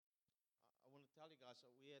tell you guys,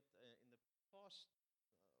 we had in the past,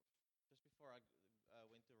 just before I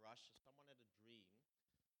went to Russia, someone had a dream,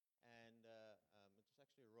 and it was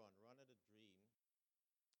actually Ron. Ron had a dream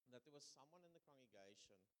that there was someone in the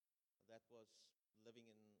congregation that was living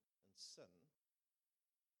in sin,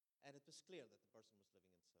 and it was clear that the person was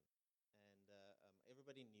living in sin, and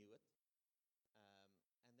everybody knew it.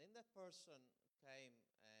 And then that person came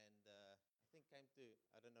and I think came to,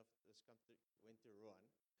 I don't know if this went to Ron,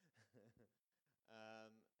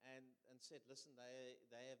 and said, listen,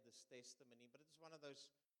 they have this testimony, but it's one of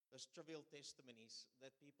those trivial testimonies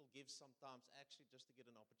that people give sometimes actually just to get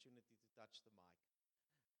an opportunity to touch the mic.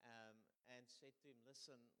 And said to him,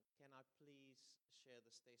 listen, can I please share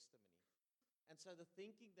this testimony? And so the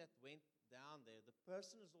thinking that went down there, the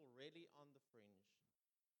person is already on the fringe.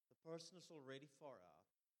 The person is already far out.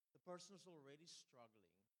 The person is already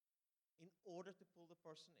struggling. In order to pull the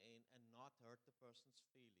person in and not hurt the person's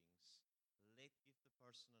feelings, give the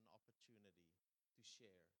person an opportunity to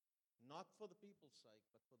share. Not for the people's sake,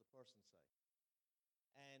 but for the person's sake.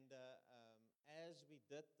 And as we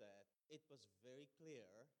did that, it was very clear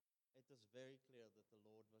that the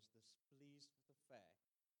Lord was displeased with the fact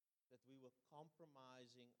that we were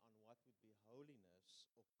compromising on what would be holiness,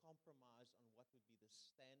 or compromise on what would be the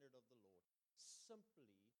standard of the Lord,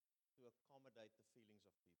 simply to accommodate the feelings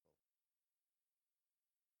of people.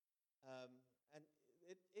 And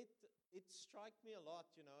it struck me a lot,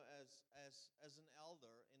 as an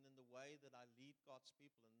elder, and in the way that I lead God's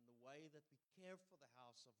people, and in the way that we care for the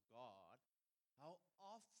house of God, how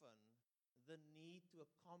often the need to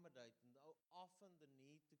accommodate, and how often the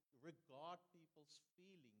need to regard people's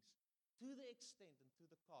feelings to the extent and to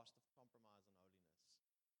the cost of compromise on holiness.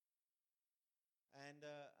 And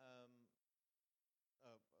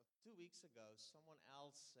 2 weeks ago, someone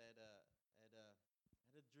else had a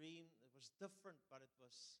dream. It was different, but it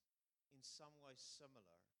was in some way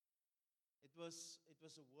similar. It was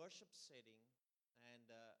a worship setting, and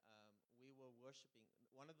we were worshiping.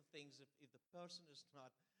 One of the things, if the person is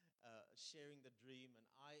not sharing the dream, and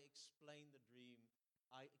I explain the dream,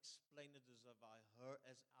 I explain it as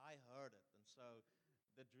I heard it, and so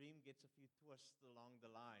the dream gets a few twists along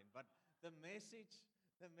the line. But the message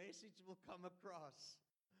will come across,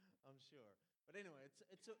 I'm sure. But anyway,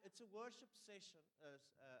 it's a worship session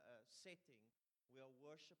setting. We are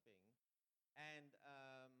worshiping, and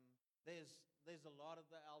there's a lot of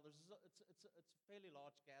the elders. It's a fairly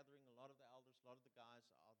large gathering. A lot of the elders, a lot of the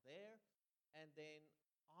guys are there, and then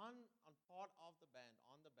on part of the band,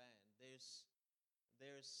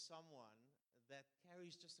 there's someone that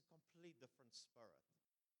carries just a completely different spirit.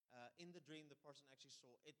 In the dream, the person actually saw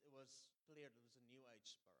it. It was clear that it was a New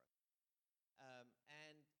Age spirit,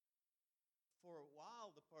 and for a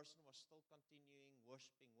while, the person was still continuing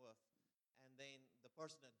worshiping with, and then the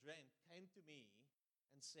person that dreamt came to me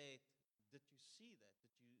and said, "Did you see that?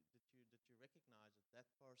 Did you recognize it? That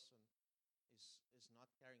person is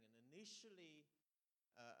not carrying." And initially,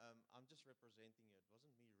 I'm just representing you. It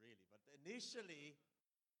wasn't me really, but initially,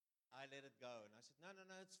 I let it go, and I said,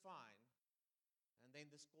 "No, it's fine." And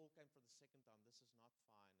then this call came for the second time. This is not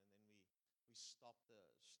fine, and then we stopped the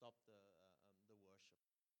worship.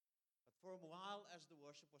 But for a while, as the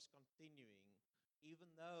worship was continuing, even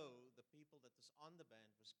though the people that was on the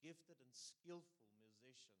band was gifted and skillful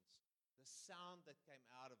musicians, the sound that came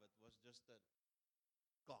out of it was just a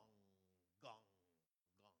gong, gong,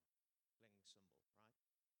 gong, clanging cymbal,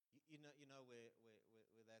 right? You know where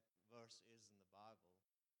that verse is in the Bible.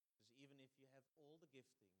 Because even if you have all the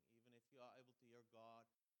gifting, even if you are able to hear God,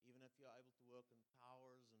 even if you are able to work in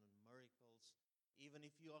powers and in miracles, even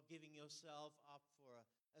if you are giving yourself up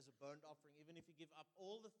as a burnt offering, even if you give up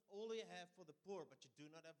all you have for the poor, but you do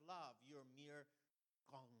not have love, you're a mere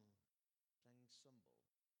gong, clanging cymbal.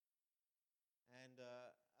 And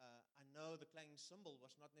I know the clanging cymbal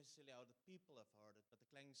was not necessarily how the people have heard it, but the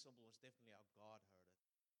clanging cymbal was definitely how God heard it,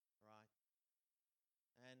 right?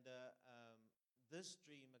 And this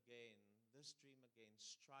dream again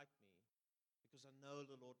struck me, because I know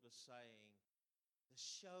the Lord was saying, the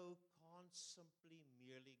show can't simply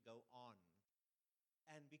merely go on.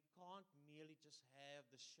 And we can't merely just have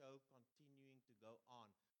the show continuing to go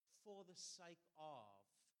on for the sake of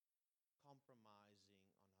compromising on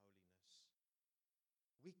holiness.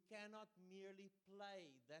 We cannot merely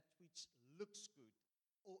play that which looks good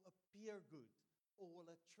or appear good or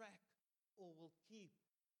will attract or will keep.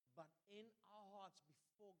 But in our hearts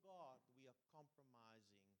before God, we are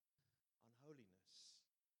compromising on holiness.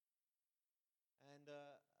 And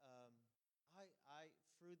I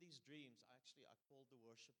through these dreams, I called the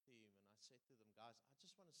worship team and I said to them, guys, I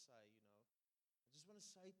just want to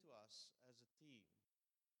say to us as a team,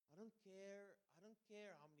 I don't care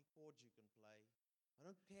care how many chords you can play. I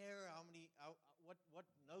don't care what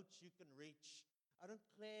notes you can reach. I don't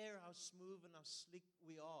care how smooth and how slick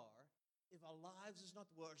we are. If our lives is not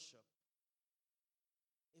worship,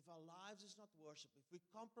 if we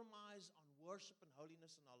compromise on worship and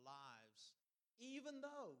holiness in our lives, even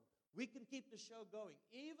though we can keep the show going,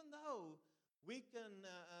 even though we can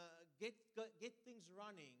get things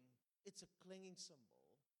running, it's a clinging cymbal.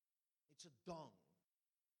 It's a dong.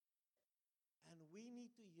 And we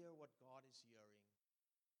need to hear what God is hearing.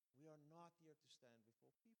 We are not here to stand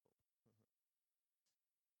before people.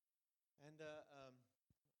 And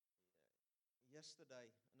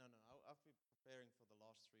yesterday, I've been preparing for the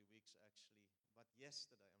last 3 weeks actually, but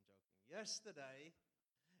yesterday, I'm joking. Yesterday,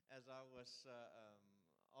 as I was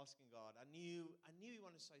asking God, I knew He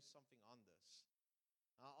wanted to say something on this.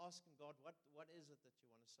 I asked Him, God, what is it that you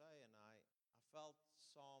want to say? And I felt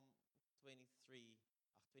Psalm 24,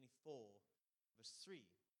 verse 3.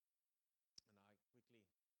 And I quickly,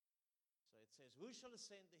 so it says, who shall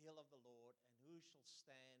ascend the hill of the Lord, and who shall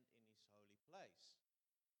stand in His holy place? So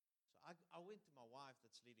I went to my wife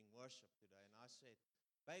that's leading worship today, and I said,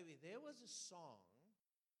 baby, there was a song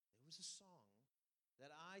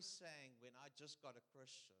that I sang when I just got a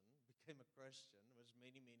Christian, became a Christian. It was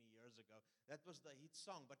many, many years ago. That was the hit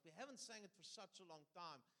song, but we haven't sang it for such a long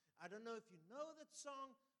time. I don't know if you know that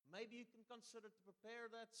song. Maybe you can consider to prepare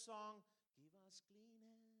that song. Give us clean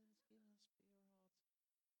hands, give us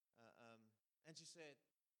pure hearts. And she said,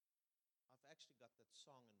 I've actually got that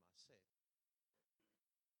song in my set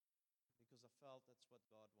because I felt that's what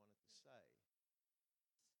God wanted to say.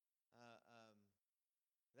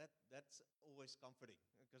 That's always comforting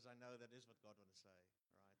because I know that is what God wants to say, right?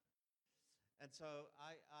 And so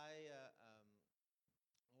I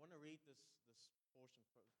want to read this portion,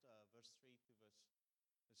 verse 3 to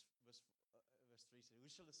verse 3 says, who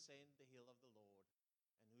shall ascend the hill of the Lord,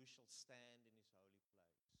 and who shall stand in His holy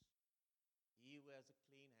place? He who has a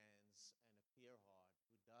clean hands and a pure heart,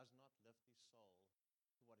 who does not lift his soul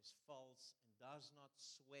to what is false and does not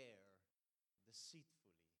swear deceitfully.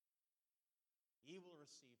 He will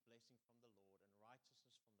receive blessing from the Lord and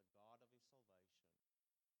righteousness from the God of his salvation.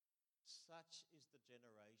 Such is the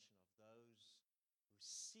generation of those who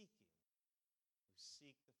seek Him, who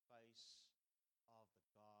seek the face of the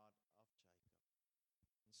God of Jacob.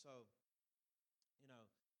 And so, I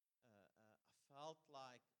felt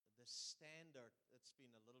like the standard, it's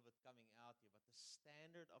been a little bit coming out here, but the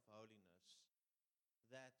standard of holiness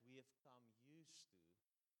that we have come used to,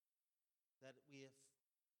 that it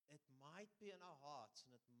might be in our hearts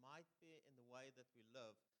and it might be in the way that we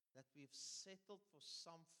live, that we've settled for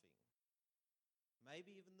something,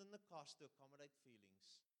 maybe even in the cost to accommodate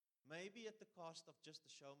feelings, maybe at the cost of just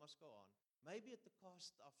the show must go on, maybe at the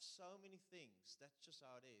cost of so many things. That's just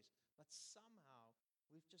how it is. But somehow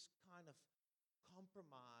we've just kind of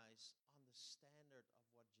compromised on the standard of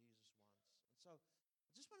what Jesus wants. And so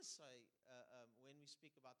I just want to say, when we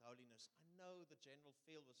speak about holiness, I know the general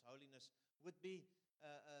feel with holiness would be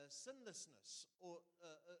sinlessness or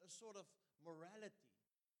a sort of morality.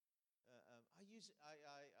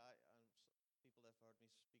 People have heard me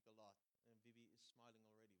speak a lot, and Bibi is smiling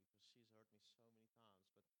already because she's heard me so many times.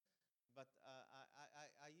 But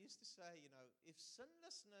I used to say, if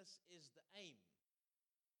sinlessness is the aim,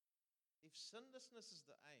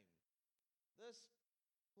 this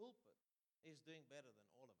pulpit is doing better than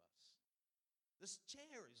all of us. This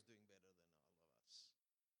chair is doing better than all of us,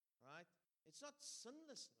 right? It's not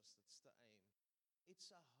sinlessness that's the aim. It's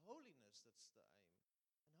a holiness that's the aim.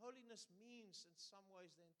 And holiness means in some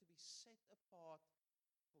ways then to be set apart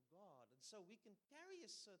for God. And so we can carry a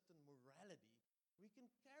certain morality. We can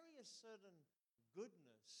carry a certain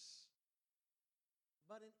goodness.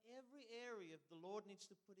 But in every area, if the Lord needs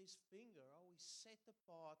to put His finger, are we set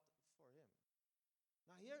apart for Him?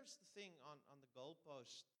 Now here's the thing on the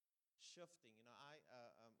goalpost shifting.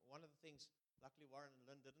 One of the things, luckily Warren and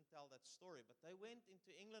Lynn didn't tell that story, but they went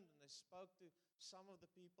into England and they spoke to some of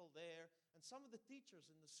the people there and some of the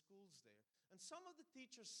teachers in the schools there. And some of the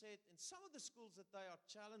teachers said in some of the schools that they are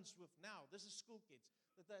challenged with now, this is school kids,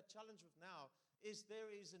 that they're challenged with now, is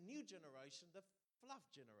there is a new generation, the fluff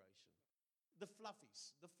generation, the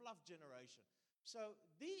fluffies, the fluff generation. So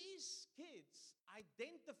these kids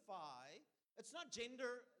identify, it's not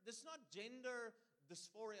gender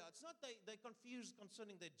dysphoria, it's not they're confused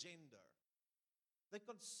concerning their gender. They're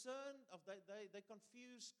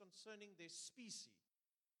confused concerning their species.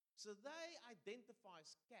 So they identify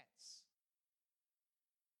as cats.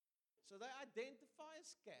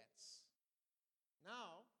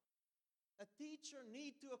 Now, a teacher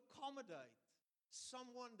needs to accommodate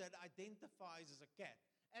someone that identifies as a cat.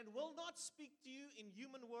 and will not speak to you in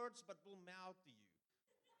human words, but will mouth to you.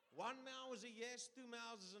 One mouth is a yes, two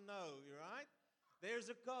mouths is a no, right?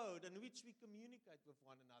 There's a code in which we communicate with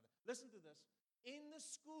one another. Listen to this. In the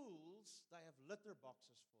schools, they have litter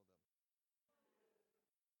boxes for them.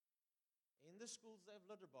 In the schools, they have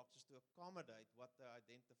litter boxes to accommodate what they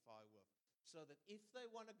identify with. So that if they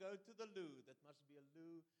want to go to the loo, that must be a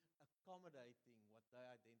loo accommodating what they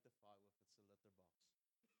identify with. It's a litter box.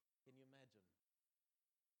 Can you imagine?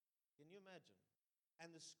 Can you imagine?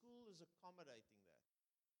 And the school is accommodating that.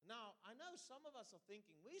 Now, I know some of us are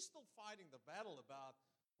thinking, we're still fighting the battle about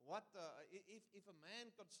what, if a man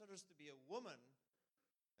considers to be a woman,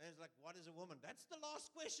 and it's like, what is a woman? That's the last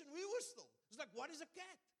question we were still. It's like, what is a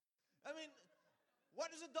cat? I mean, what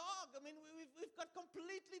is a dog? I mean, we've got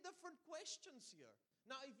completely different questions here.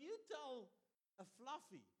 Now, if you tell a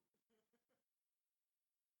fluffy,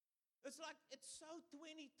 it's like, it's so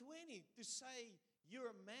 2020 to say you're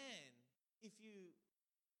a man if you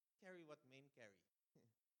carry what men carry.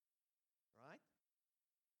 Right?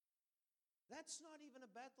 That's not even a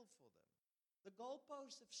battle for them. The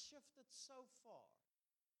goalposts have shifted so far.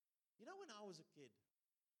 You know, when I was a kid,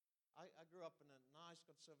 I grew up in a nice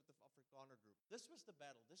conservative Afrikaner group. This was the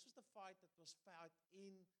battle. This was the fight that was fought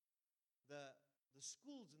in the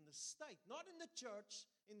schools in the state, not in the church,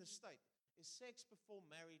 in the state. Is sex before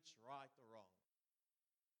marriage right or wrong?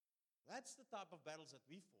 That's the type of battles that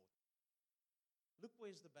we fought. Look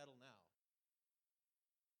where's the battle now.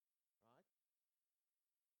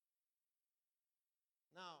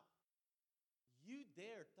 Now, you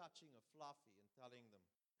dare touching a fluffy and telling them,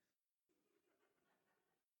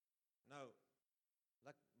 no,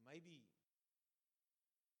 like maybe,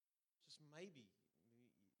 just maybe,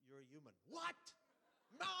 you're a human. What?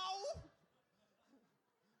 No!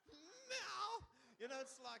 No! You know,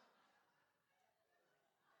 it's like,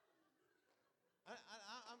 I'm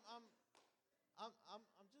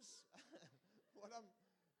just, what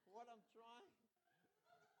I'm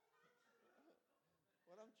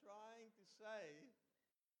trying to say,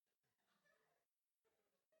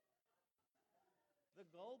 the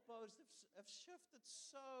goalposts have shifted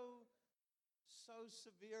so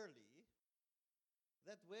severely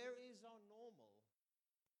that where is our normal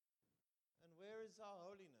and where is our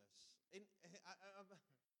holiness? Right?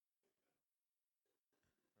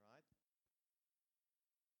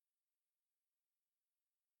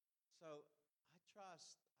 So I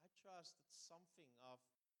trust that something of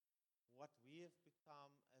what we have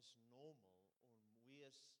become as normal, or we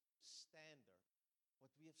as standard,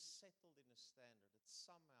 what we have settled in a standard, that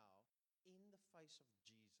somehow, in the face of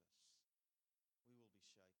Jesus, we will be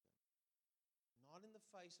shaken. Not in the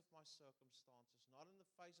face of my circumstances, not in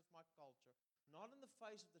the face of my culture, not in the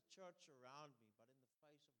face of the church around me, but in the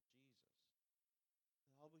face of Jesus.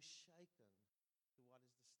 And I'll be shaken to what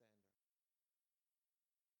is the standard.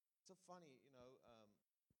 It's so funny, you know,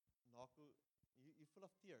 Naku, you're full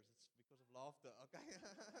of tears. It's because of laughter, okay?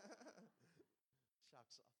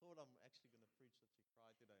 Shucks, I thought I'm actually going to preach that she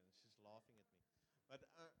cried today, and she's laughing at me. But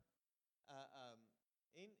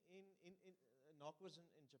Naku was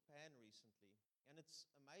in Japan recently, and it's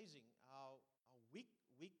amazing how weak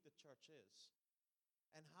the church is,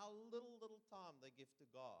 and how little time they give to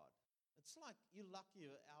God. It's like you're lucky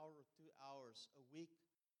an hour or 2 hours a week,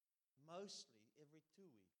 mostly every 2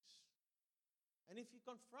 weeks. And if you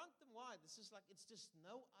confront them why, this is like, it's just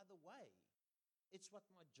no other way. It's what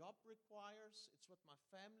my job requires. It's what my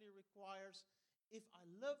family requires. If I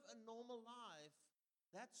live a normal life,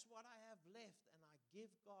 that's what I have left, and I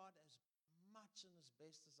give God as much and as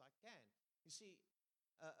best as I can. You see,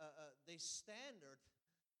 their standard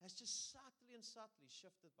has just subtly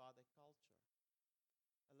shifted by their culture.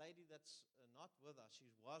 A lady that's not with us,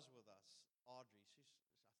 she was with us, Audrey.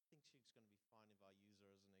 I think she's going to be fine if I use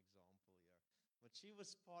her as an example here. But she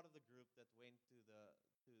was part of the group that went to the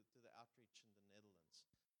outreach in the Netherlands.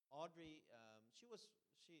 Audrey, I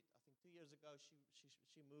think 2 years ago, she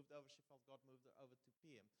moved over. She felt God moved her over to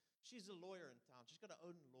PM. She's a lawyer in town. She's got her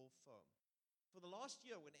own law firm. For the last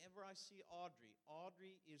year, whenever I see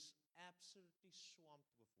Audrey is absolutely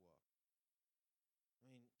swamped with work. I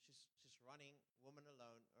mean, she's running, woman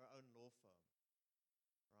alone, her own law firm,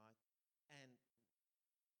 right? And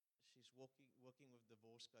she's working with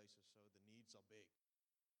divorce cases, so the needs are big, right?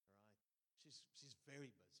 She's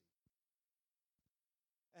very busy.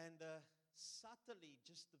 And subtly,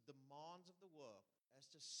 just the demands of the work has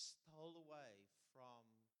just stole away from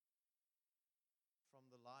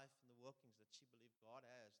the life and the workings that she believed God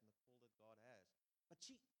has and the call that God has. But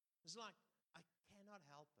she is like, I cannot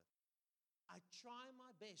help it. I try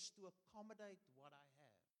my best to accommodate what I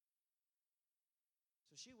have.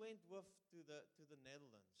 So she went to the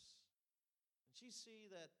Netherlands. And she see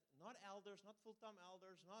that not elders, not full-time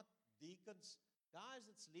elders, not deacons, guys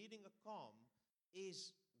that's leading a comm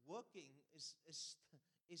is working, is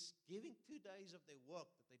giving 2 days of their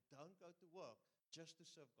work that they don't go to work just to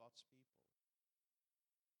serve God's people.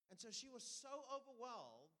 And so she was so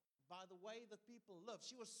overwhelmed by the way that people live.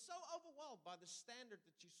 She was so overwhelmed by the standard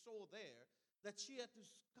that she saw there that she had to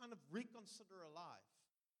kind of reconsider her life.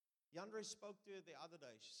 Yandre spoke to her the other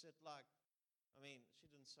day. She said, like, I mean, she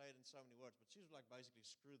didn't say it in so many words, but she was like, basically,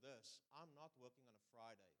 screw this. I'm not working on a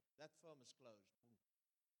Friday. That firm is closed.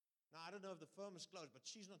 Now, I don't know if the firm is closed, but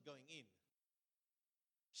she's not going in.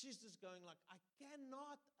 She's just going like, I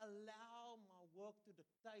cannot allow my work to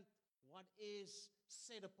dictate what is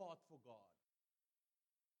set apart for God.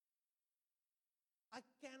 I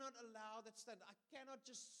cannot allow that standard. I cannot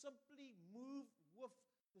just simply move with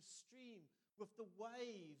the stream, with the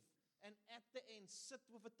wave, and at the end sit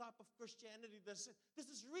with a type of Christianity that says, this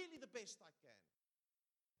is really the best I can.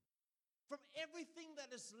 From everything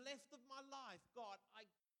that is left of my life, God,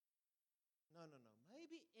 no.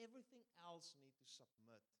 Maybe everything else need to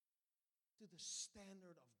submit to the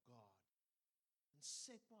standard of God and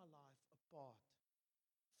set my life apart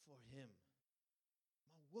for Him.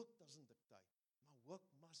 My work doesn't dictate. My work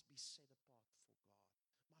must be set apart for God.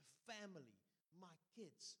 My family, my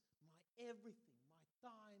kids, my everything, my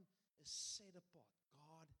time is set apart.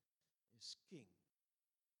 God is King.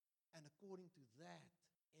 And according to that,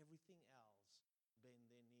 everything else bend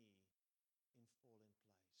their knee and fall in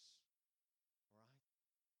place. Right?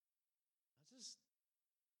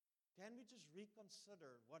 Can we just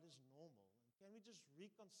reconsider what is normal? And can we just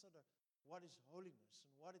reconsider what is holiness and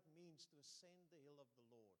what it means to ascend the hill of the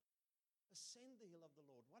Lord? Ascend the hill of the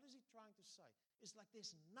Lord. What is He trying to say? It's like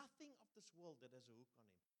there's nothing of this world that has a hook on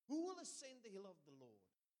him. Who will ascend the hill of the Lord?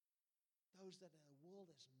 Those that the world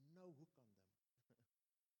has no hook on them.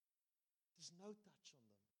 There's no touch on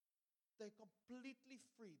them. They're completely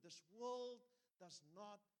free. This world does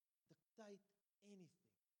not dictate anything.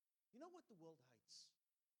 You know what the world hates?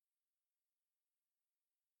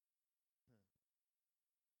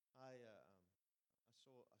 I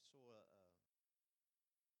saw a letter.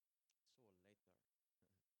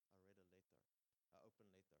 I read a letter, an open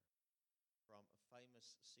letter from a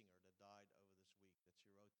famous singer that died over this week that she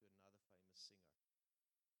wrote to another famous singer.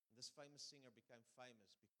 And this famous singer became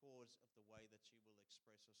famous because of the way that she will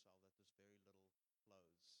express herself, that was very little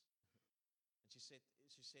clothes. And she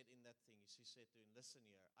said in that thing, she said to him, listen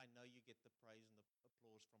here, I know you get the praise and the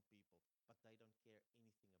applause from people, but they don't care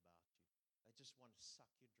anything about you. They just want to suck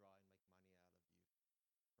you dry and make money out of you.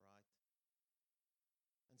 Right?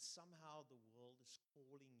 And somehow the world is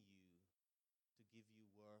calling you to give you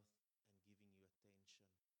worth and giving you attention.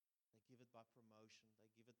 They give it by promotion. They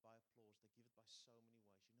give it by applause. They give it by so many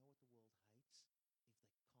ways. You know what the world hates?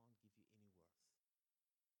 If they can't give you any worth.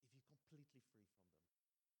 If you're completely free from them.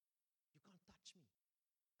 You can't touch me.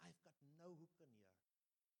 I've got no hook in here.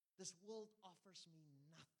 This world offers me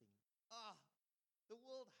nothing. The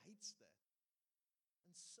world hates that.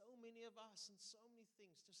 And so many of us and so many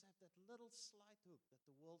things just have that little slight hook that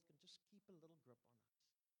the world can just keep a little grip on us.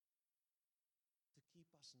 To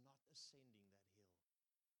keep us not ascending that hill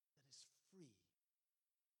that is free.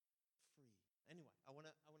 Free. Anyway, I want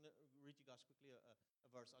to read you guys quickly a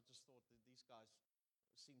verse. I just thought that these guys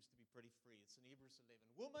seems to be pretty free. It's in Hebrews 11.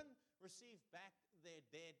 Women received back their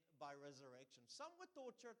dead by resurrection. Some were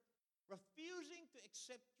tortured, refusing to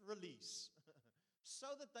accept release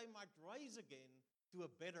so that they might rise again to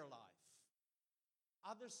a better life.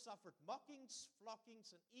 Others suffered mockings,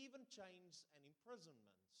 floggings, and even chains and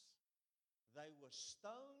imprisonments. They were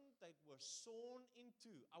stoned, they were sawn in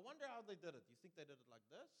two. I wonder how they did it. You think they did it like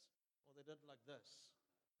this? Or they did it like this?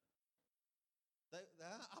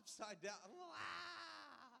 They're upside down.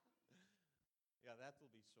 Yeah, that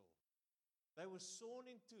will be sore. They were sawn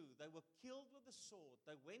in two. They were killed with a sword.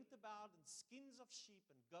 They went about in skins of sheep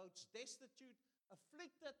and goats, destitute,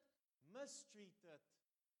 afflicted, mistreated,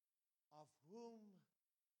 of whom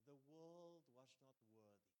the world was not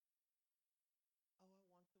worthy.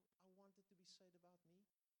 I want it to be said about me.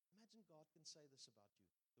 Imagine God can say this about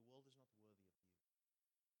you. The world is not worthy of you.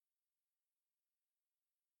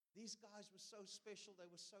 These guys were so special.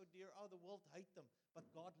 They were so dear. The world hated them.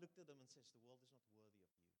 But God looked at them and says, the world is not worthy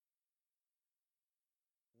of you.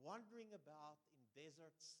 Wandering about in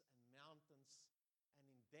deserts and mountains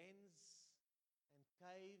and in dens and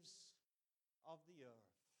caves of the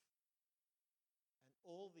earth. And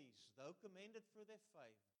all these, though commended for their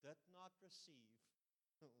faith, did not receive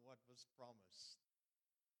what was promised.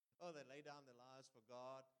 They lay down their lives for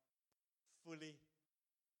God fully.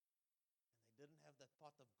 And they didn't have that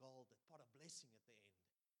pot of gold, that pot of blessing at the end.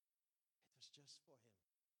 It was just for him,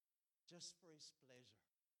 just for his pleasure.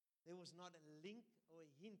 There was not a link or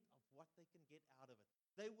a hint of what they can get out of it.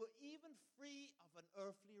 They were even free of an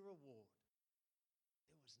earthly reward.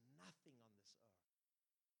 There was nothing on this earth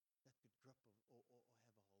that could grip or have a hold on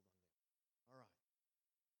them. All right.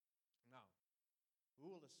 Now,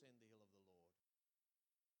 who will ascend the hill of the Lord?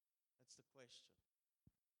 That's the question.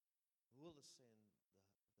 Who will ascend the hill of the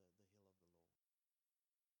Lord?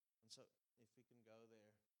 And so, if we can go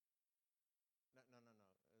there. No.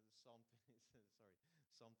 Psalm 20, sorry,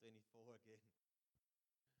 Psalm 24 again.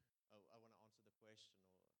 Oh, I want to answer the question.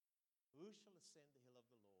 Who shall ascend the hill of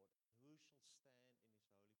the Lord? Who shall stand in his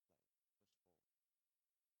holy place? Verse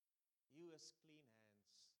 4. He who has clean hands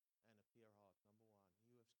and a pure heart.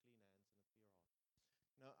 Number one. He who has clean hands and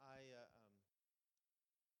a pure heart.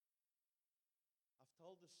 Now, I've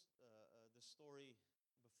told this story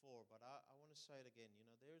before, but I want to say it again. You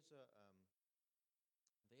know, there's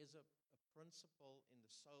a principle in the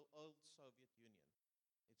old Soviet Union.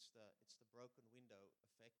 It's the broken window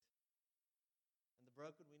effect. And the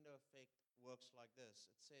broken window effect works like this.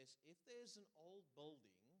 It says, if there's an old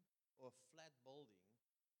building or a flat building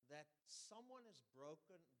that someone has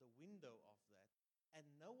broken the window of that and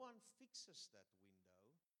no one fixes that window,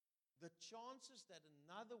 the chances that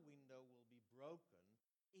another window will be broken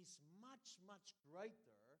is much, much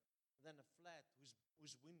greater than a flat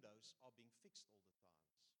whose windows are being fixed all the times.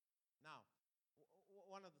 Now,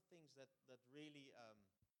 one of the things that really,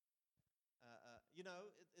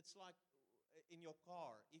 it's like in your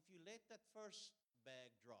car. If you let that first bag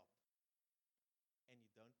drop and you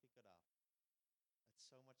don't pick it up, it's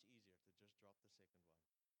so much easier to just drop the second one.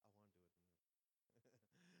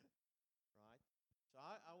 I won't do it anymore. Right? So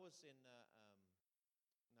I was in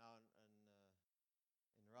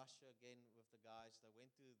Russia again with the guys. They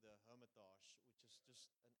went to the Hermitage, which is just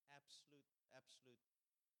an absolute.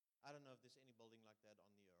 I don't know if there's any building like that on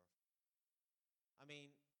the earth. I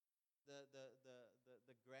mean,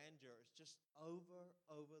 the grandeur is just over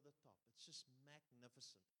the top. It's just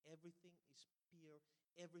magnificent. Everything is pure.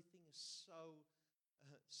 Everything is so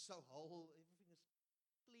whole. Everything is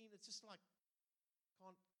clean. It's just like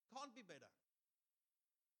can't be better.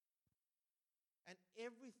 And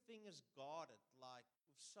everything is guarded like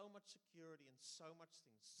with so much security and so much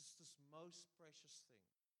things. It's just this most precious thing.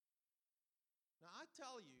 Now I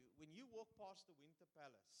tell you, when you walk past the Winter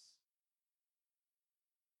Palace,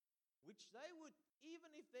 which they would, even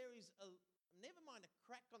if there is never mind a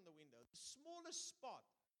crack on the window, the smallest spot,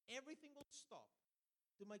 everything will stop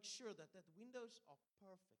to make sure that windows are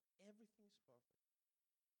perfect. Everything is perfect.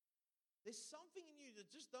 There's something in you that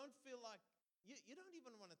just don't feel like, you don't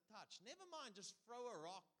even want to touch. Never mind just throw a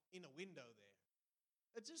rock in a window there.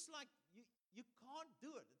 It's just like, you can't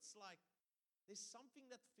do it. It's like, there's something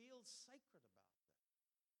that feels sacred about that,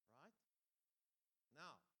 right?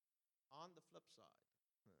 Now, on the flip side,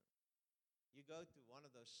 you go to one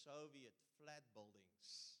of those Soviet flat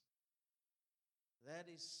buildings that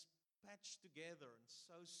is patched together and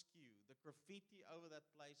so skew. The graffiti over that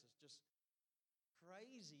place is just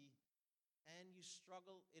crazy, and you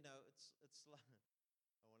struggle. You know, it's like,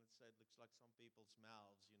 I want to say it looks like some people's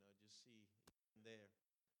mouths. You know, just see here and there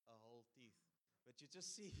a whole teeth, but you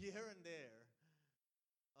just see here and there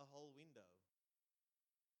a whole window.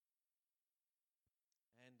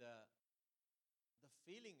 And the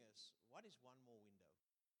feeling is, what is one more window?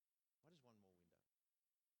 What is one more window?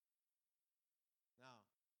 Now,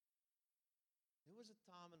 there was a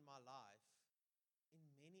time in my life, in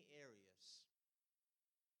many areas,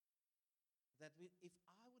 that if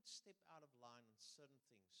I would step out of line on certain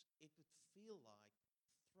things, it would feel like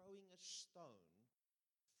throwing a stone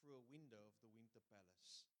through a window of the Winter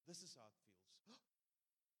Palace. This is how it feels.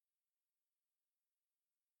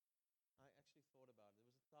 I actually thought about it.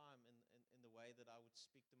 There was a time in the way that I would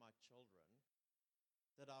speak to my children,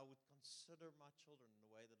 that I would consider my children in the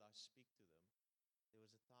way that I speak to them. There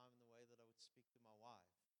was a time in the way that I would speak to my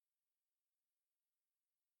wife.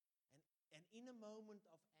 And in a moment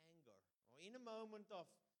of anger, or in a moment of,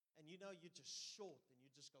 and you know, you're just short, and you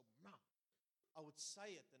just go, "Ma," I would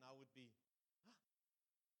say it, and I would be,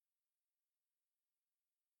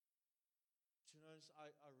 you know,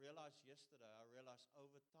 I realized yesterday,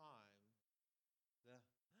 over time, the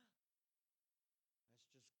has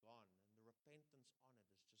just gone, and the repentance on it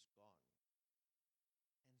is just gone.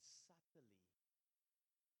 And subtly,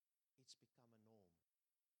 it's become a norm.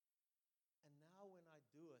 And now when I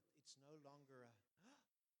do it, it's no longer a,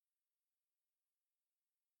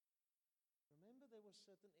 remember there were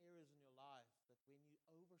certain areas in your life that when you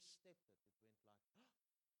overstepped it, it went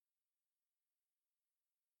like,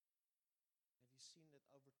 have you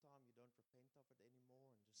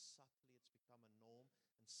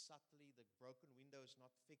subtly the broken window is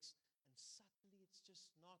not fixed, and subtly it's just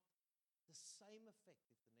not the same effect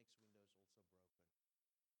if the next window is also broken.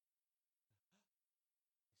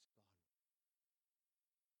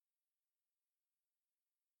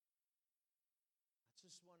 It's gone. I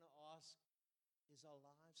just want to ask, is our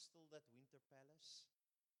lives still that winter palace?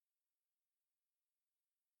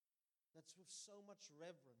 That's with so much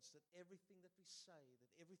reverence, that everything that we say, that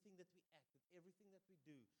everything that we act, that everything that we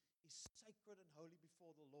do is sacred and holy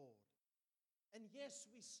before the Lord. And yes,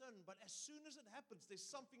 we sin, but as soon as it happens, there's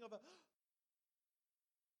something of a,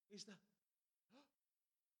 is the,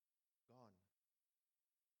 gone.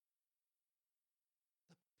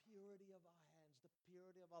 The purity of our hands, the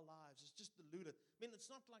purity of our lives is just diluted. I mean,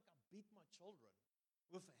 it's not like I beat my children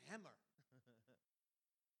with a hammer.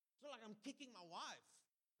 It's not like I'm kicking my wife.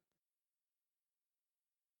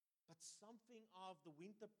 But something of the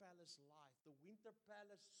winter palace life, the winter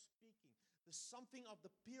palace speaking, there's something of the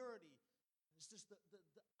purity. It's just the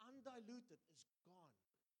undiluted is gone.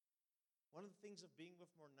 One of the things of being with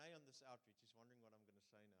Mornay on this outreach, he's wondering what I'm going to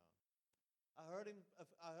say now. I heard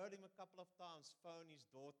him a couple of times phone his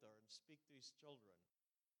daughter and speak to his children.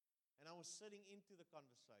 And I was sitting into the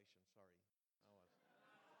conversation, sorry. I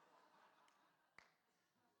was.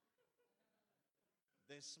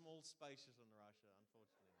 There's small spaces in Russia,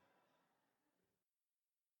 unfortunately.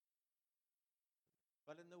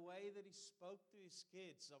 But in the way that he spoke to his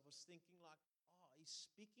kids, I was thinking like, oh, he's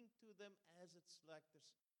speaking to them as it's like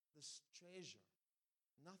this treasure.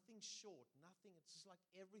 Nothing short, nothing. It's just like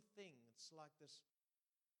everything. It's like this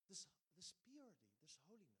purity, this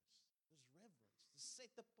holiness, this reverence, this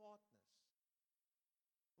set-apartness.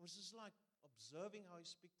 It was just like observing how he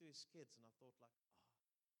speak to his kids, and I thought like,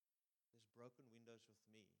 there's broken windows with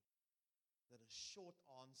me. That a short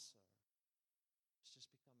answer has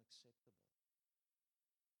just become acceptable.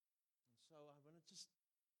 So I want to just,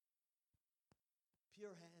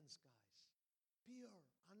 pure hands, guys. Pure,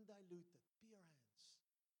 undiluted, pure hands.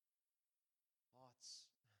 Hearts.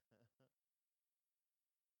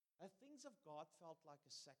 Have things of God felt like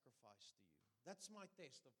a sacrifice to you? That's my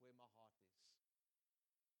test of where my heart is.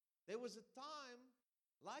 There was a time,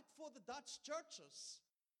 like for the Dutch churches,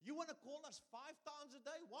 you want to call us 5 times a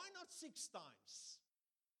day? Why not 6 times?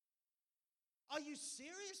 Are you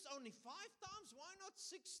serious? Only 5 times? Why not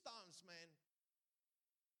 6 times, man?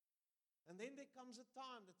 And then there comes a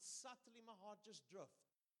time that subtly my heart just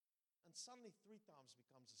drifts. And suddenly 3 times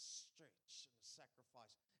becomes a stretch and a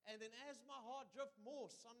sacrifice. And then as my heart drifts more,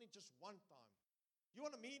 suddenly just 1 time. You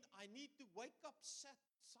want to mean I need to wake up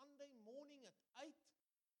Sunday morning at 8?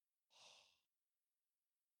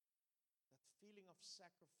 That feeling of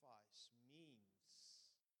sacrifice means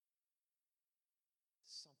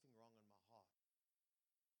there's something wrong in my heart.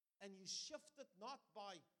 And you shift it not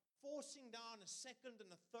by forcing down a second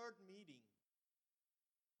and a third meeting, but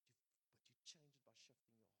you change it by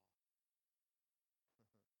shifting your heart.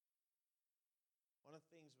 One of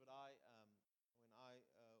the things that when I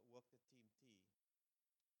worked at Team T,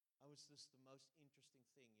 I was just the most interesting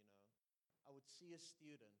thing, I would see a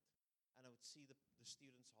student, and I would see the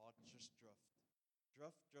student's heart just drift,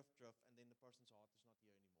 and then the person's heart is not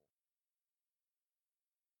here anymore.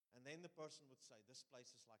 And then the person would say, this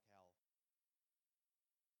place is like hell.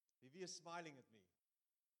 Vivi is smiling at me.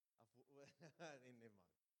 Never mind.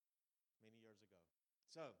 Many years ago.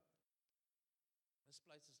 So, this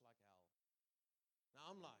place is like hell.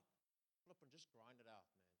 Now I'm like, flip and just grind it out,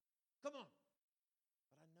 man. Come on.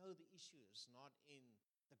 But I know the issue is not in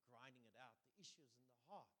the grinding it out. The issue is in the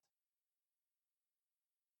heart.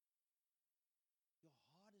 Your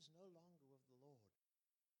heart is no longer with the Lord.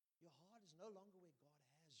 Your heart is no longer where God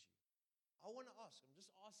has you. I want to ask, I'm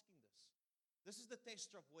just asking this. This is the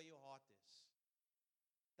tester of where your heart is.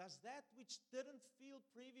 Does that which didn't feel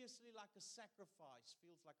previously like a sacrifice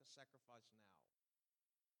feels like a sacrifice now?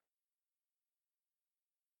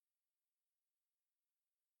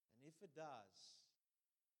 And if it does,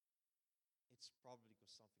 it's probably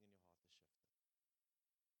because something in your heart has shifted.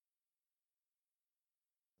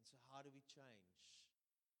 And so how do we change?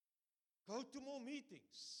 Go to more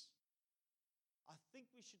meetings. I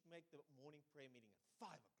think we should make the morning prayer meeting at 5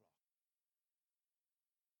 o'clock.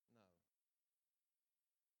 No.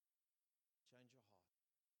 Change your heart.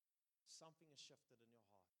 Something has shifted in your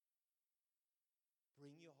heart.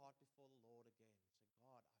 Bring your heart before the Lord again. Say,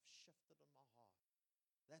 God, I've shifted in my heart.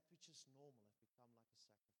 That which is normal has become like a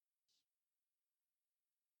sacrifice. No.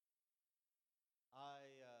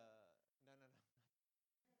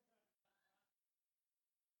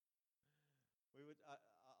 We would. I'll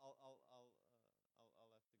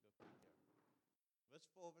have to go quick here. Verse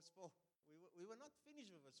 4. We were not finished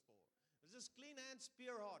with verse 4. Let's Jesus, clean hands,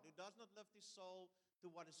 pure heart, who does not lift his soul to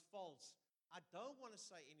what is false. I don't want to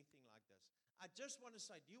say anything like this. I just want to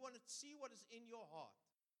say, do you want to see what is in your heart?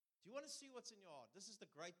 Do you want to see what's in your heart? This is the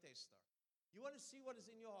great tester. You want to see what is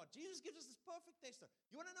in your heart. Jesus gives us this perfect tester.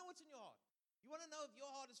 You want to know what's in your heart. You want to know if your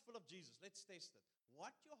heart is full of Jesus. Let's test it.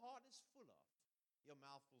 What your heart is full of, your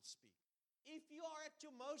mouth will speak. If you are at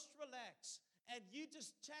your most relaxed and you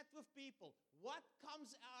just chat with people, what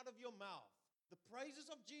comes out of your mouth? The praises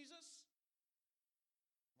of Jesus?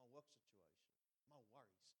 My work situation, my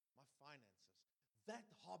worries, my finances, that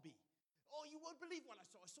hobby. Oh, you won't believe what I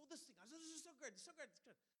saw. I saw this thing. I said, this is so great. It's so great. It's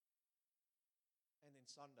good. And then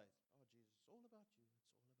Sunday, oh, Jesus, it's all about you. It's all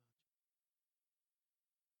about you.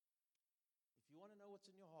 If you want to know what's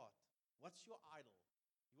in your heart, what's your idol?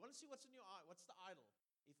 You want to see what's in your eye? What's the idol?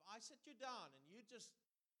 If I sit you down and you just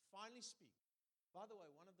finally speak. By the way,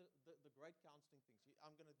 one of the great counseling things,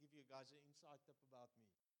 I'm going to give you guys an inside tip about me.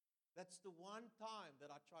 That's the one time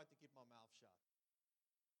that I try to keep my mouth shut,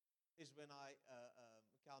 is when I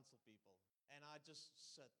counsel people. And I just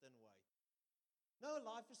sit and wait. No,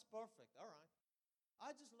 life is perfect. All right.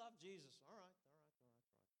 I just love Jesus. All right.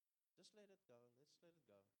 Just let it go. Let's let it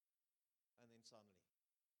go. And then suddenly,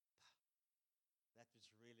 that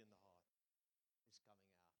was really in the heart is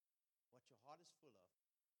coming out. What your heart is full of,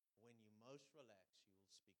 when you most relax, you will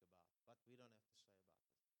speak about. But we don't have to say about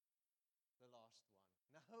it. The last one.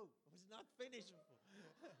 No, it was not finished.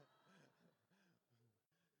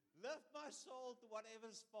 Lift my soul to whatever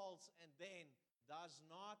is false, and then does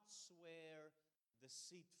not swear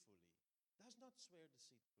deceitfully. Does not swear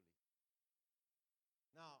deceitfully.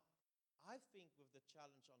 Now, I think with the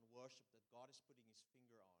challenge on worship that God is putting his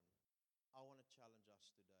finger on, I want to challenge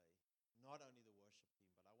us today. Not only the worship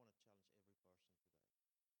team, but I want to challenge every person today.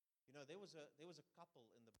 You know, there was a couple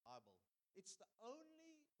in the Bible. It's the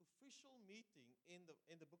only official meeting in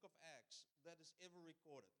the book of Acts that is ever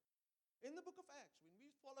recorded. In the book of Acts, when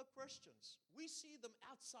we follow Christians, we see them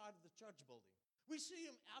outside of the church building. We see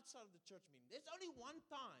them outside of the church meeting. There's only one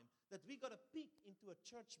time that we got a peek into a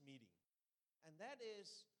church meeting. And that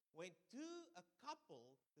is when a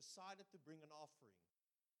couple decided to bring an offering.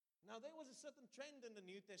 Now, there was a certain trend in the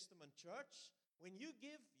New Testament church. When you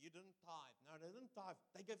give, you didn't tithe. No, they didn't tithe.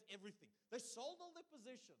 They gave everything. They sold all their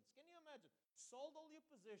positions. Can you imagine? Sold all your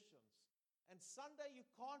positions. And Sunday, you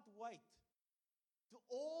can't wait to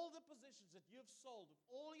all the positions that you've sold with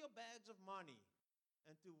all your bags of money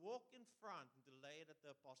and to walk in front and to lay it at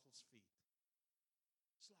the apostles' feet.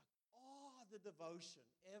 It's like, oh, the devotion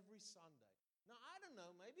every Sunday. Now, I don't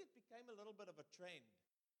know, maybe it became a little bit of a trend.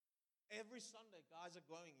 Every Sunday, guys are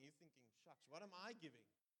going, you're thinking, shucks, what am I giving?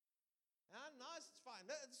 Nice, it's fine.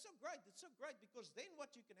 It's so great. It's so great because then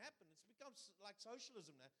what you can happen, it becomes like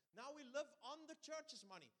socialism now. Now we live on the church's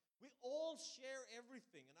money. We all share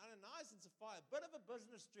everything. And Ananias and Sapphira, a bit of a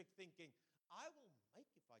business trick thinking, I will make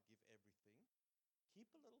if I give everything, keep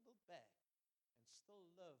a little bit back, and still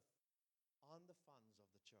live on the funds of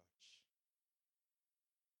the church.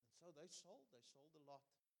 And so they sold a lot.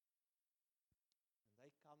 And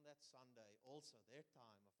they come that Sunday, also their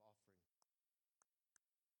time of offering.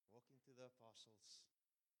 Walking to the apostles.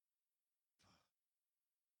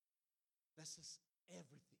 This is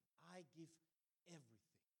everything. I give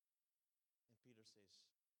everything. And Peter says,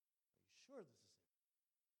 are you sure this is everything?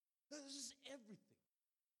 No, this is everything.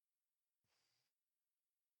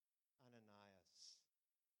 Ananias,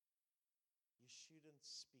 you shouldn't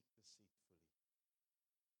speak deceitfully.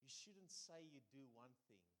 You shouldn't say you do one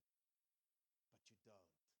thing, but you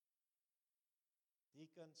don't.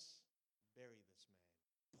 Deacons, bury this man.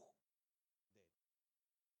 Dead.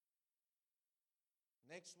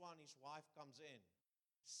 Next one, his wife comes in.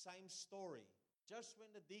 Same story. Just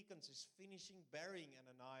when the deacons is finishing burying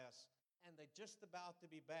Ananias, and they're just about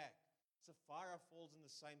to be back, Sapphira falls in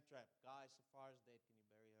the same trap. Guys, Sapphira's dead. Can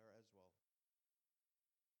you bury her as well?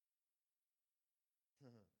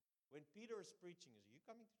 When Peter is preaching, is you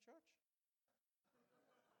coming to church?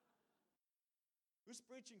 Who's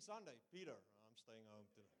preaching Sunday? Peter. Oh, I'm staying home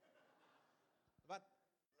today. But,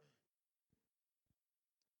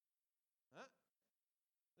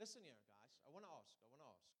 listen here, guys. I want to ask.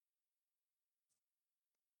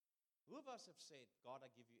 Who of us have said, God,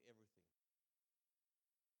 I give you everything?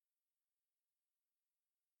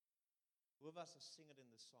 Who of us have sing it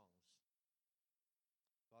in the songs?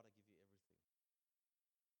 God, I give you everything.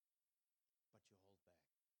 But you hold back.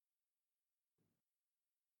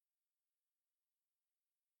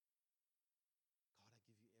 God, I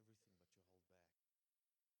give you everything,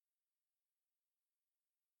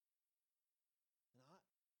 but you hold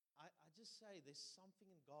back. And I just say there's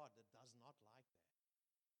something in God that does not like that.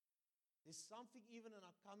 There's something even in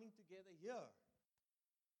our coming together here.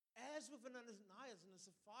 As with an Ananias and a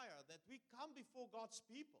Sapphira, that we come before God's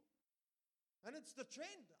people. And it's the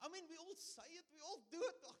trend. I mean, we all say it, we all do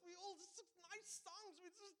it, we all sing nice songs.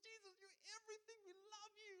 We say, Jesus, you're everything, we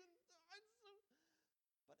love you.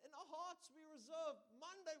 But in our hearts, we reserve.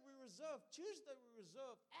 Monday, we reserve. Tuesday, we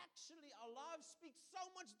reserve. Actually, our lives speak so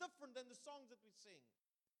much different than the songs that we sing.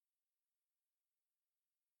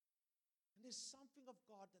 And there's something of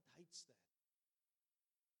God that hates that.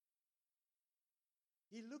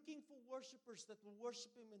 He's looking for worshipers that will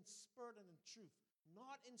worship Him in spirit and in truth,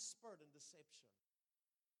 not in spirit and deception.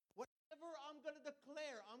 Whatever I'm going to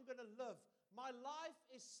declare, I'm going to live. My life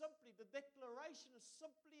is simply, the declaration is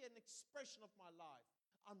simply an expression of my life.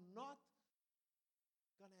 I'm not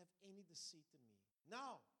going to have any deceit in me.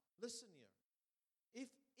 Now, listen here.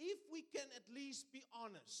 If we can at least be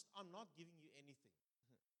honest, I'm not giving you anything,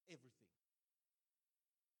 everything.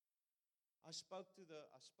 I spoke to the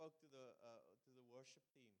worship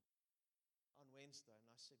team on Wednesday,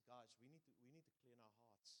 and I said, guys, we need to clean our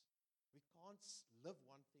hearts. We can't live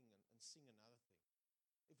one thing and sing another thing.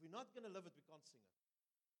 If we're not going to live it, we can't sing it.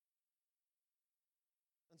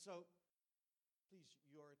 And so, please,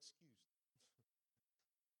 you are excused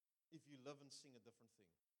if you live and sing a different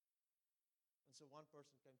thing. And so one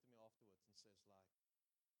person came to me afterwards and says, like,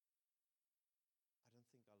 I don't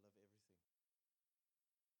think I live everything.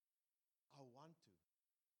 I want to,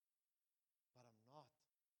 but I'm not.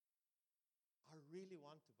 I really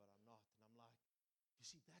want to, but I'm not. And I'm like, you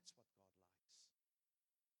see, that's what God likes.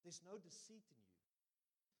 There's no deceit in you.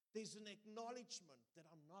 There's an acknowledgement that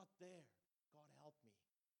I'm not there. God, help me.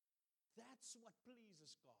 That's what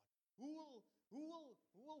pleases God. Who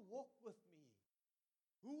will walk with me?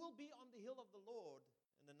 Who will be on the hill of the Lord?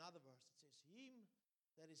 In another verse, it says, him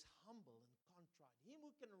that is humble and contrite. Him who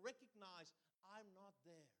can recognize I'm not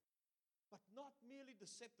there. But not merely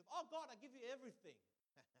deceptive. Oh God, I give you everything.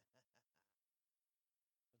 But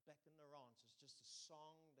back in the ranch, it's just a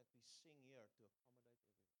song that we sing here to accommodate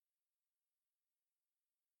everything.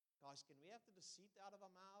 Guys, can we have the deceit out of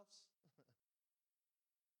our mouths? Can we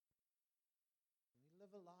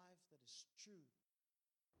live a life that is true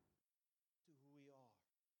to who we are?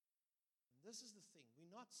 And this is the thing.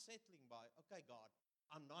 We're not settling by, okay, God,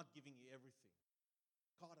 I'm not giving you everything.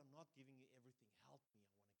 God, I'm not giving you everything. Help me. I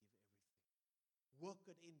want to give everything. Work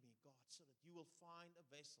it in me, God, so that you will find a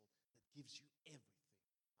vessel that gives you everything.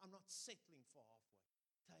 I'm not settling for halfway.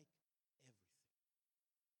 Take everything.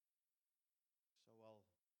 So I'll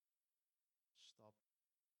stop with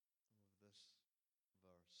this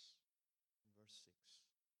verse. Verse 6.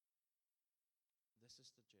 This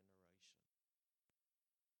is the generation.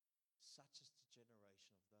 Such is the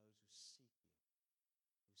generation of those who seek Him,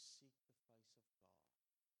 who seek the face of God,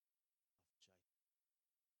 of Jacob.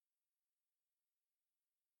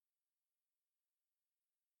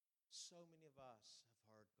 So many of us have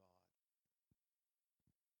heard God.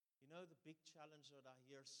 You know, the big challenge that I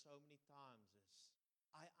hear so many times is,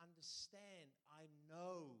 I understand, I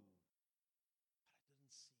know, but I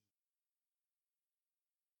didn't see.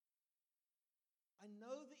 I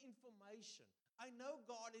know the information. I know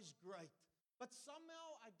God is great, but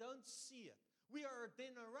somehow I don't see it. We are a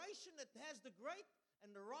generation that has the great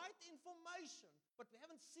and the right information, but we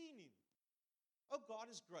haven't seen Him. Oh,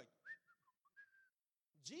 God is great.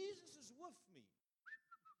 Jesus is with me.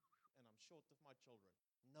 And I'm short of my children.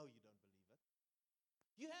 No, you don't believe it.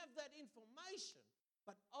 You have that information,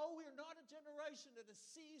 but we're not a generation that has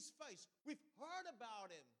seen His face. We've heard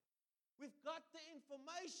about Him. We've got the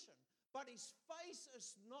information, but His face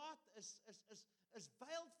is not as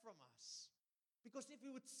veiled from us. Because if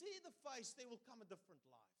we would see the face, there will come a different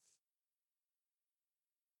life.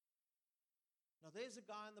 Now, there's a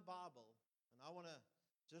guy in the Bible, and I want to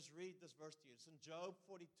just read this verse to you. It's in Job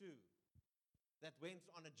 42, that went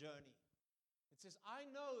on a journey. It says, I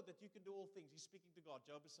know that you can do all things. He's speaking to God.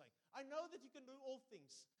 Job is saying, I know that you can do all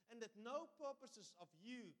things, and that no purposes of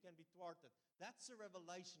you can be thwarted. That's a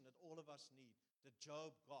revelation that all of us need, that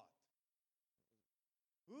Job got.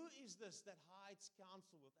 Who is this that hides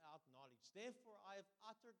counsel without knowledge? Therefore I have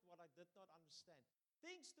uttered what I did not understand.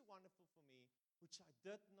 Things too wonderful for me, which I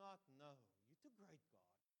did not know. You're too great, God.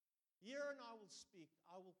 Hear and I will speak.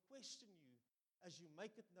 I will question you as you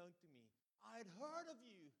make it known to me. I had heard of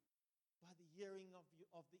you by the hearing of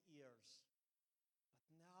the ears.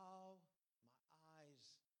 But now my eyes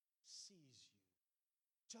sees you.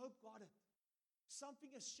 Job got it. Something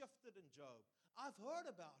has shifted in Job. I've heard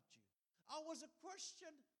about you. I was a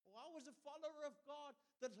Christian, or I was a follower of God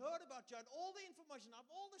that heard about you. I had all the information, I have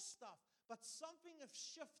all this stuff. But something has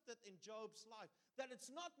shifted in Job's life. That it's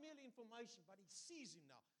not merely information, but he sees him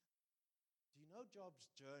now. know Job's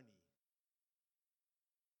journey.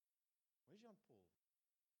 Where's Jan Paul?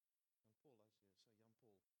 Jan Paul, I see. So Jan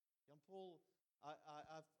Paul. Jan Paul,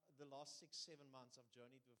 I've the last 6-7 months I've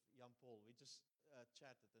journeyed with Jan Paul. We just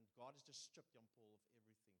chatted, and God has just stripped Jan Paul of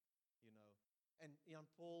everything, you know. And Jan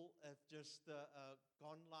Paul have just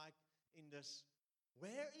gone like in this,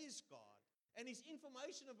 where is God? And his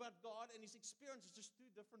information about God and his experience is just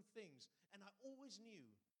two different things. And I always knew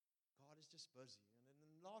God is just busy. And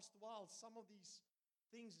in the last while, some of these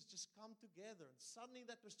things has just come together. And suddenly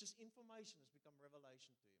that was just information has become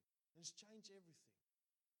revelation to him. And it's changed everything.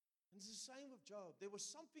 And it's the same with Job. There was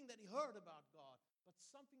something that he heard about God, but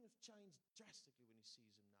something has changed drastically when he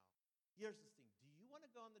sees him now. Here's the thing. Do you want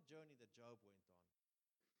to go on the journey that Job went on?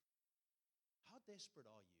 How desperate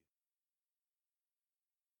are you?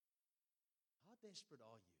 How desperate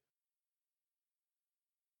are you?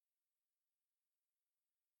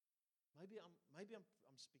 Maybe I'm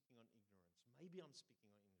speaking on ignorance. Maybe I'm speaking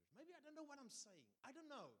on ignorance. Maybe I don't know what I'm saying. I don't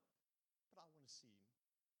know. But I want to see him.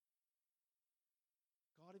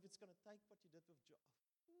 God, if it's going to take what you did with Job.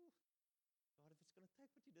 God, if it's going to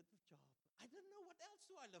take what you did with Job. I don't know. What else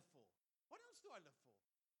do I live for? What else do I live for?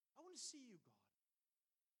 I want to see you, God.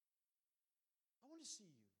 I want to see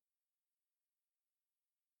you.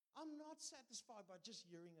 I'm not satisfied by just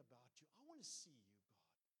hearing about you. I want to see you, God.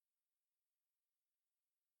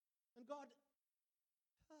 And God,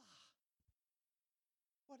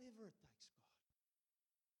 whatever it takes, God.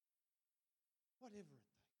 Whatever it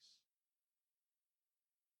takes.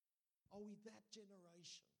 Are we that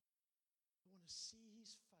generation who want to see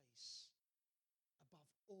his face above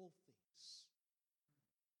all things?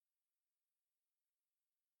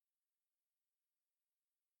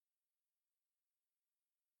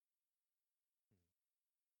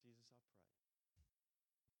 Jesus, I pray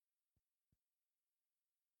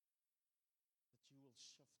that you will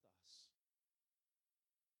shift us,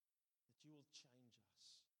 that you will change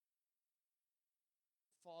us.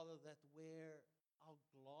 Father, that where our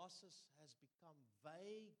glasses has become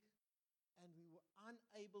vague and we were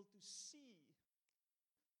unable to see,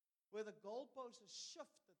 where the goalpost has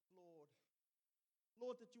shifted, Lord.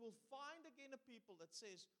 Lord, that you will find again a people that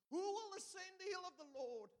says, who will ascend the hill of the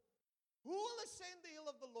Lord? Who will ascend the hill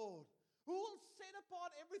of the Lord? Who will set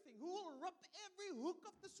apart everything? Who will rip every hook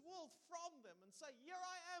of this world from them and say, here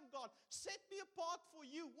I am, God. Set me apart for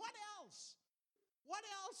you. What else? What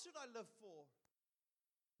else should I live for?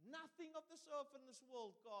 Nothing of this earth and this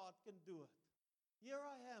world, God, can do it. Here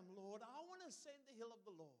I am, Lord. I want to ascend the hill of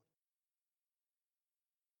the Lord.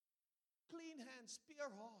 Clean hands, pure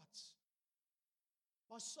hearts.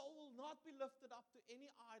 My soul will not be lifted up to any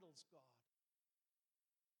idols, God.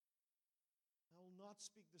 I will not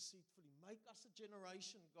speak deceitfully. Make us a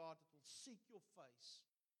generation, God, that will seek your face.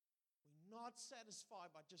 We're not satisfied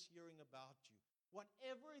by just hearing about you.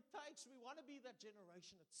 Whatever it takes, we want to be that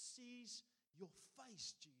generation that sees your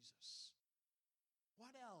face, Jesus.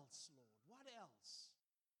 What else, Lord? What else?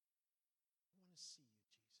 I want to see you,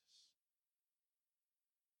 Jesus.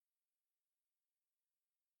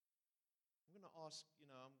 I'm going to ask,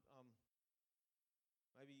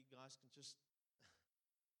 maybe you guys can just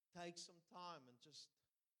take some time and just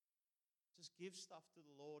give stuff to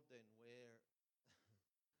the Lord then, where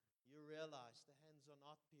you realize the hands are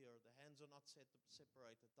not pure, the hands are not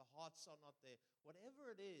separated, the hearts are not there.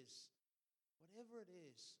 Whatever it is,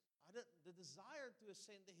 the desire to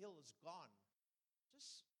ascend the hill is gone.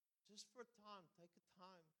 Just for a time, take a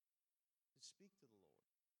time to speak to the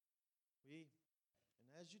Lord.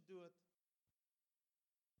 And as you do it,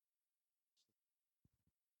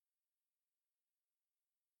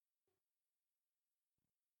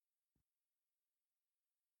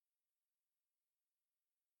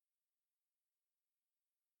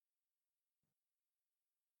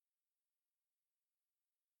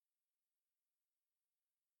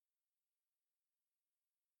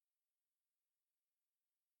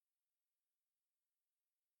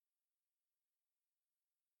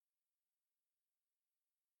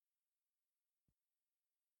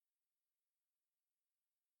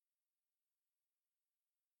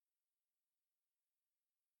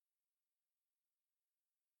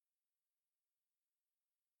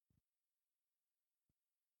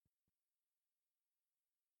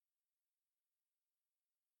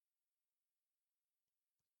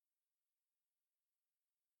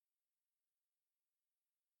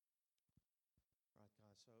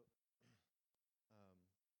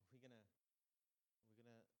 right, guys. So we're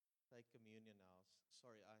gonna take communion now.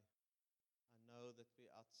 Sorry, I know that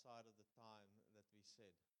we're outside of the time that we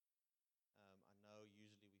said. I know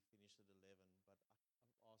usually we finish at 11, but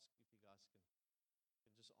I've asked if you guys can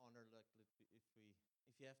just honor, like,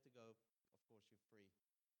 if you have to go, of course, you're free.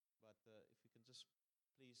 But if you can just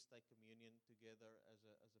please take communion together as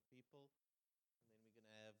a people, and then we're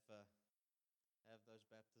going to have those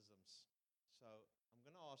baptisms. So I'm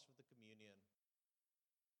going to ask for the communion.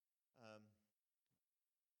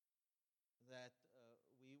 That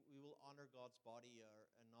we will honor God's body here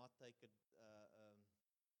and not take it in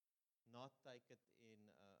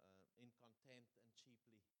contempt and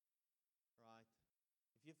cheaply, right?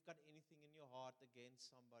 If you've got anything in your heart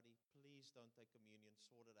against somebody, please don't take communion.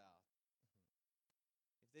 Sort it out.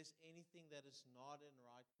 If there's anything that is not in the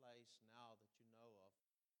right place now that you know of,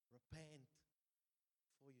 repent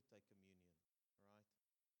before you take communion, right?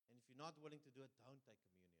 And if you're not willing to do it, don't take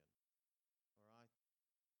communion, all right?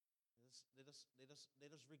 Let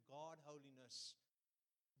us regard holiness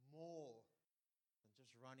more than just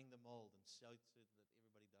running the mold and so that